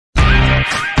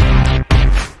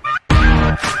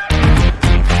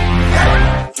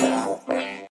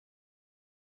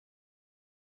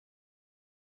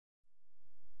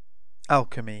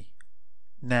Alchemy.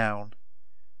 Noun.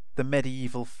 The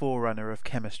medieval forerunner of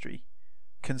chemistry,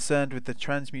 concerned with the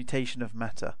transmutation of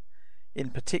matter, in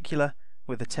particular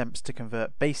with attempts to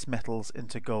convert base metals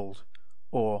into gold,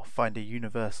 or find a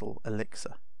universal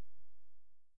elixir.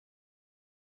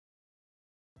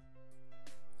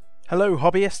 Hello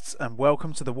hobbyists and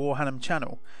welcome to the Warhannam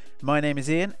channel. My name is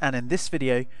Ian and in this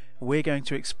video we're going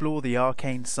to explore the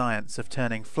arcane science of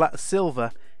turning flat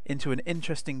silver into an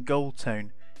interesting gold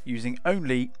tone using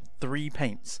only 3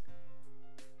 paints.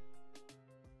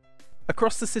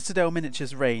 Across the Citadel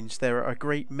miniatures range there are a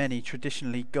great many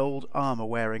traditionally gold armour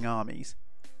wearing armies.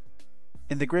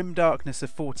 In the grim darkness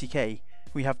of 40k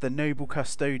we have the noble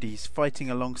Custodes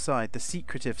fighting alongside the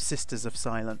secretive Sisters of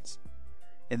Silence.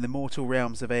 In the mortal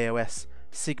realms of AOS,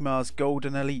 Sigmar's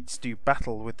golden elites do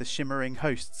battle with the shimmering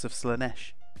hosts of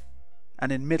Slaanesh.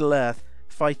 And in Middle-earth,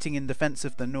 fighting in defence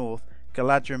of the North,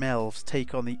 Galadrim elves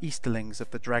take on the Easterlings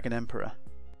of the Dragon Emperor.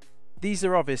 These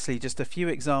are obviously just a few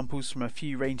examples from a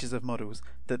few ranges of models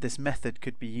that this method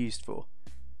could be used for,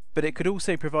 but it could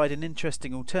also provide an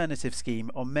interesting alternative scheme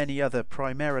on many other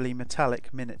primarily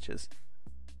metallic miniatures.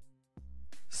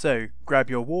 So, grab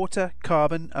your water,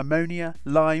 carbon, ammonia,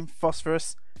 lime,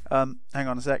 phosphorus. Hang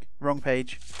on a sec, wrong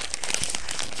page.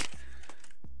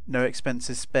 No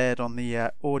expenses spared on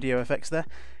the audio effects there.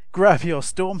 Grab your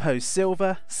Stormhose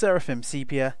Silver, Seraphim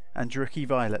Sepia and Druchii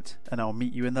Violet and I'll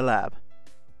meet you in the lab.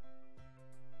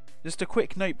 Just a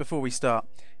quick note before we start.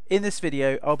 In this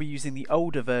video I'll be using the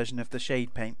older version of the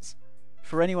shade paints.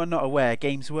 For anyone not aware,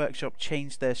 Games Workshop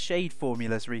changed their shade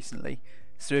formulas recently,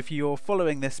 so if you're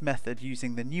following this method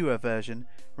using the newer version,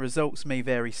 results may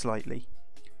vary slightly.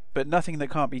 But nothing that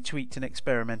can't be tweaked and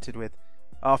experimented with.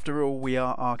 After all, we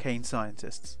are arcane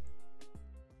scientists.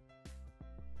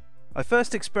 I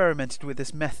first experimented with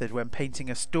this method when painting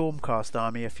a Stormcast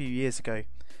army a few years ago,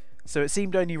 so it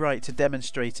seemed only right to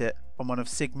demonstrate it on one of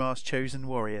Sigmar's chosen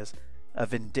warriors, a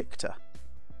Vindictor.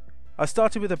 I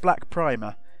started with a black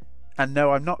primer, and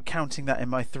no, I'm not counting that in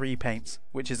my 3 paints,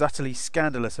 which is utterly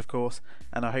scandalous of course,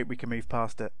 and I hope we can move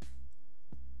past it.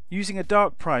 Using a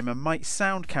dark primer might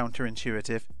sound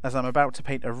counterintuitive, as I'm about to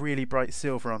paint a really bright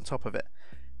silver on top of it,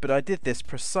 but I did this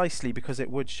precisely because it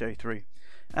would show through,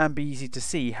 and be easy to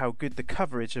see how good the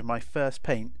coverage of my first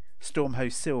paint,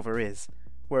 Stormhose Silver, is,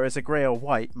 whereas a grey or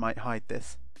white might hide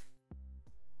this.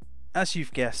 As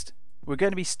you've guessed, we're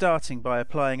going to be starting by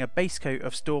applying a base coat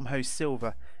of Stormhose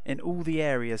Silver in all the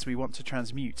areas we want to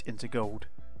transmute into gold.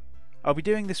 I'll be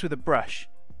doing this with a brush,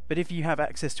 but if you have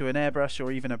access to an airbrush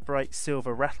or even a bright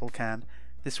silver rattle can,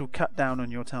 this will cut down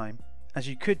on your time, as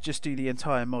you could just do the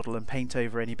entire model and paint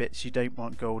over any bits you don't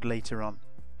want gold later on.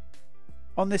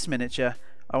 On this miniature,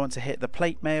 I want to hit the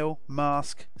plate mail,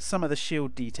 mask, some of the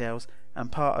shield details and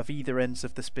part of either ends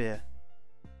of the spear.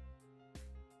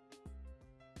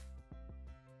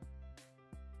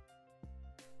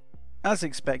 As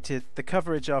expected, the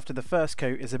coverage after the first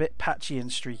coat is a bit patchy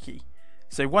and streaky,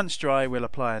 so once dry we'll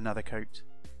apply another coat.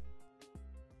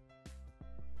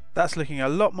 That's looking a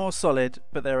lot more solid,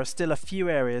 but there are still a few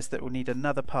areas that will need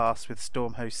another pass with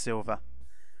Stormhose Silver.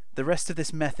 The rest of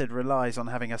this method relies on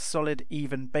having a solid,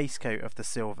 even base coat of the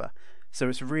silver, so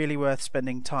it's really worth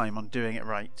spending time on doing it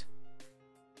right.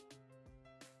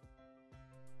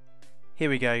 Here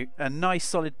we go, a nice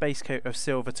solid base coat of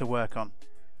silver to work on.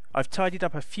 I've tidied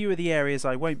up a few of the areas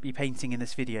I won't be painting in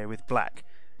this video with black,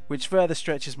 which further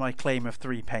stretches my claim of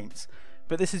 3 paints,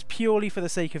 but this is purely for the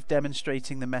sake of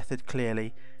demonstrating the method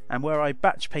clearly, and were I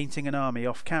batch painting an army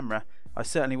off camera, I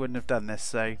certainly wouldn't have done this,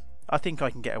 so I think I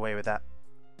can get away with that.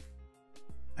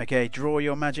 Okay, draw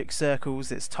your magic circles,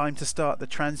 it's time to start the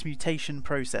transmutation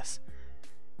process.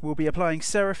 We'll be applying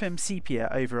Seraphim Sepia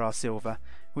over our silver,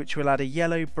 which will add a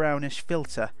yellow-brownish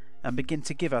filter and begin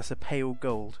to give us a pale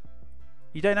gold.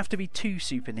 You don't have to be too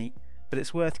super neat, but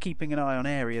it's worth keeping an eye on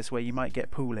areas where you might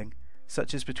get pooling,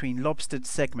 such as between lobstered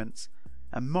segments,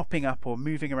 and mopping up or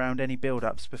moving around any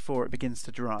build-ups before it begins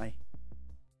to dry.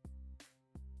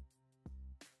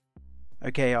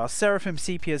 Okay, our Seraphim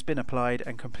Sepia has been applied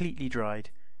and completely dried.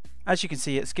 As you can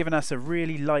see, it's given us a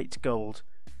really light gold,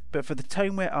 but for the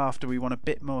tone we're after we want a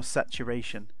bit more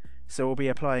saturation, so we'll be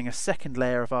applying a second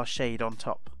layer of our shade on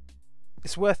top.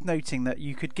 It's worth noting that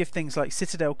you could give things like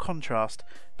Citadel Contrast,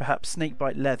 perhaps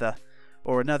Snakebite Leather,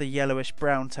 or another yellowish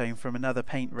brown tone from another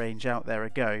paint range out there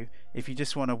a go if you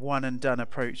just want a one and done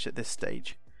approach at this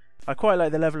stage. I quite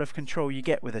like the level of control you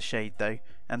get with a shade though,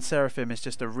 and Seraphim is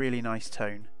just a really nice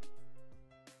tone.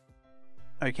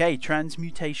 Okay,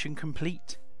 transmutation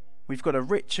complete. We've got a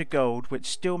richer gold which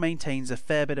still maintains a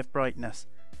fair bit of brightness,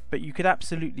 but you could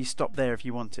absolutely stop there if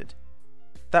you wanted.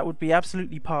 That would be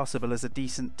absolutely passable as a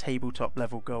decent tabletop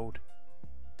level gold.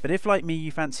 But if like me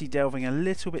you fancy delving a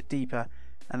little bit deeper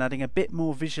and adding a bit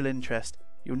more visual interest,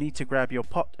 you'll need to grab your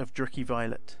pot of Drucky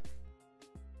Violet.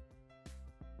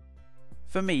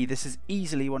 For me, this is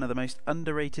easily one of the most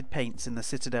underrated paints in the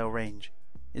Citadel range.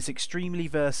 It's extremely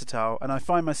versatile and I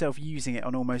find myself using it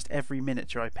on almost every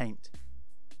miniature I paint.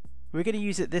 We're going to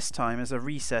use it this time as a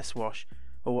recess wash,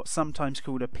 or what's sometimes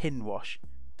called a pin wash.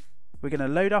 We're going to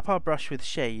load up our brush with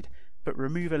shade, but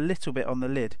remove a little bit on the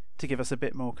lid to give us a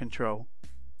bit more control.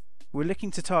 We're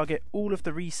looking to target all of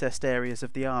the recessed areas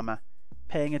of the armour,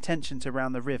 paying attention to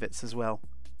around the rivets as well.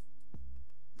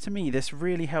 To me, this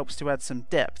really helps to add some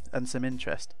depth and some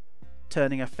interest,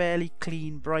 turning a fairly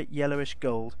clean bright yellowish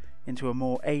gold into a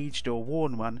more aged or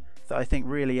worn one that I think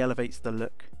really elevates the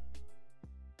look.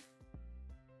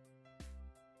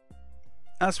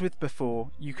 As with before,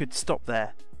 you could stop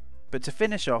there, but to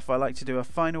finish off I like to do a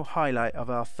final highlight of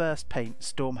our first paint,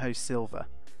 Stormhost Silver.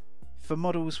 For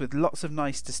models with lots of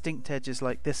nice distinct edges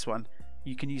like this one,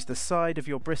 you can use the side of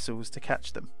your bristles to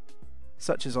catch them,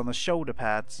 such as on the shoulder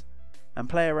pads, and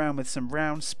play around with some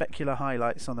round specular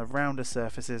highlights on the rounder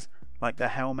surfaces like the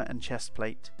helmet and chest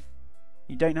plate.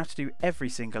 You don't have to do every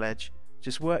single edge,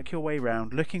 just work your way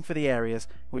round looking for the areas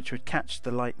which would catch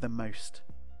the light the most.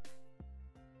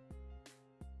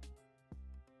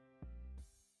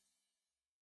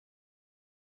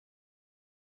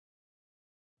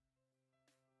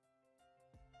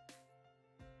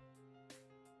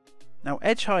 Now,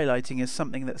 edge highlighting is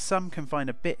something that some can find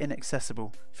a bit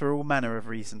inaccessible for all manner of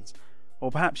reasons, or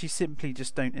perhaps you simply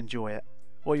just don't enjoy it,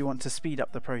 or you want to speed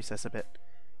up the process a bit.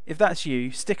 If that's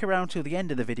you, stick around till the end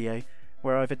of the video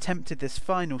where I've attempted this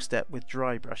final step with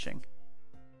dry brushing.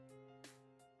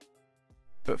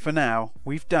 But for now,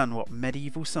 we've done what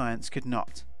medieval science could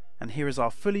not, and here is our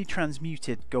fully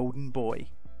transmuted golden boy.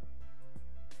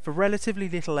 For relatively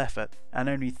little effort and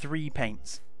only 3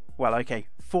 paints, well okay,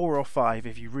 4 or 5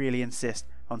 if you really insist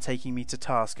on taking me to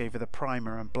task over the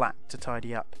primer and black to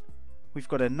tidy up, we've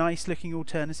got a nice looking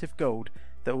alternative gold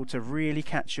that ought to really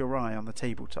catch your eye on the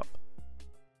tabletop.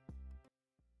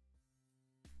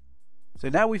 So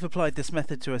now we've applied this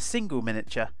method to a single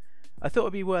miniature, I thought it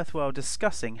would be worthwhile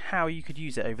discussing how you could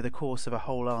use it over the course of a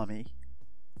whole army.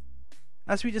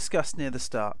 As we discussed near the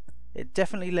start, it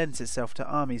definitely lends itself to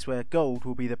armies where gold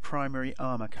will be the primary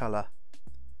armour colour.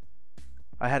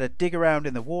 I had a dig around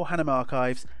in the Warhannam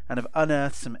archives and have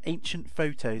unearthed some ancient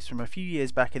photos from a few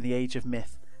years back in the Age of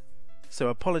Myth, so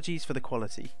apologies for the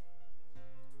quality.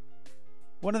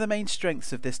 One of the main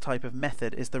strengths of this type of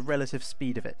method is the relative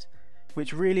speed of it,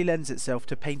 which really lends itself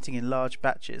to painting in large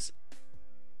batches.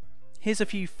 Here's a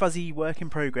few fuzzy work in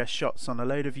progress shots on a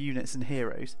load of units and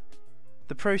heroes.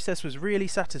 The process was really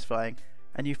satisfying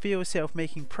and you feel yourself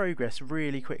making progress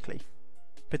really quickly,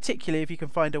 particularly if you can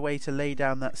find a way to lay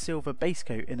down that silver base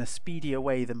coat in a speedier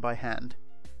way than by hand.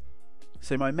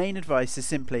 So my main advice is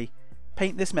simply,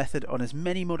 paint this method on as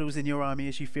many models in your army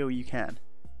as you feel you can.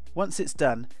 Once it's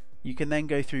done, you can then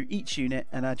go through each unit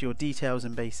and add your details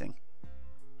and basing.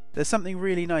 There's something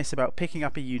really nice about picking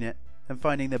up a unit and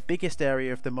finding the biggest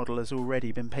area of the model has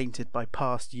already been painted by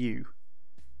past you.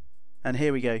 And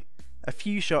here we go, a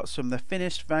few shots from the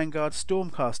finished Vanguard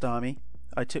Stormcast army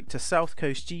I took to South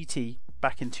Coast GT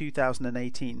back in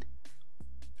 2018.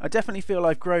 I definitely feel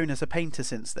I've grown as a painter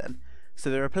since then, so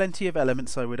there are plenty of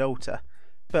elements I would alter,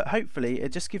 but hopefully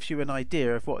it just gives you an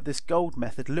idea of what this gold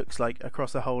method looks like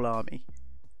across a whole army.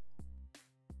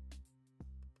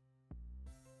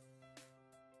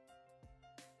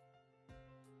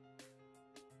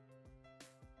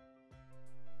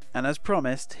 And as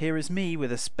promised, here is me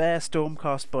with a spare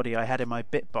Stormcast body I had in my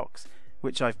bit box,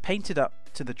 which I've painted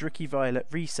up to the Drucky Violet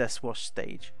recess wash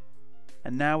stage.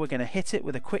 And now we're going to hit it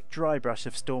with a quick dry brush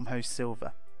of Stormhost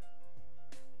Silver.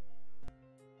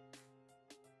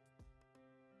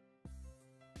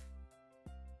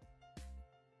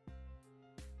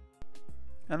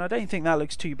 And I don't think that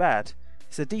looks too bad.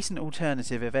 It's a decent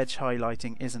alternative if edge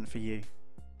highlighting isn't for you.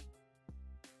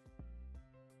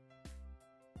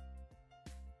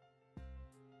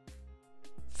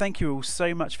 Thank you all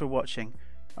so much for watching.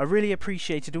 I really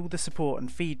appreciated all the support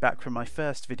and feedback from my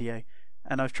first video,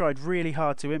 and I've tried really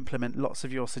hard to implement lots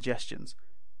of your suggestions,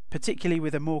 particularly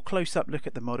with a more close-up look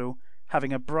at the model,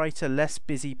 having a brighter, less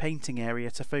busy painting area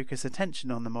to focus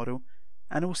attention on the model,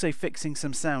 and also fixing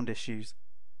some sound issues.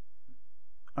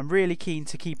 I'm really keen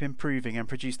to keep improving and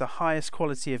produce the highest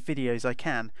quality of videos I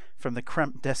can from the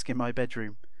cramped desk in my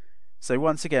bedroom. So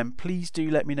once again, please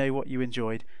do let me know what you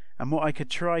enjoyed and what I could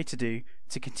try to do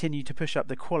to continue to push up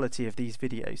the quality of these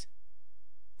videos.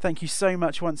 Thank you so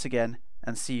much once again,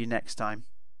 and see you next time.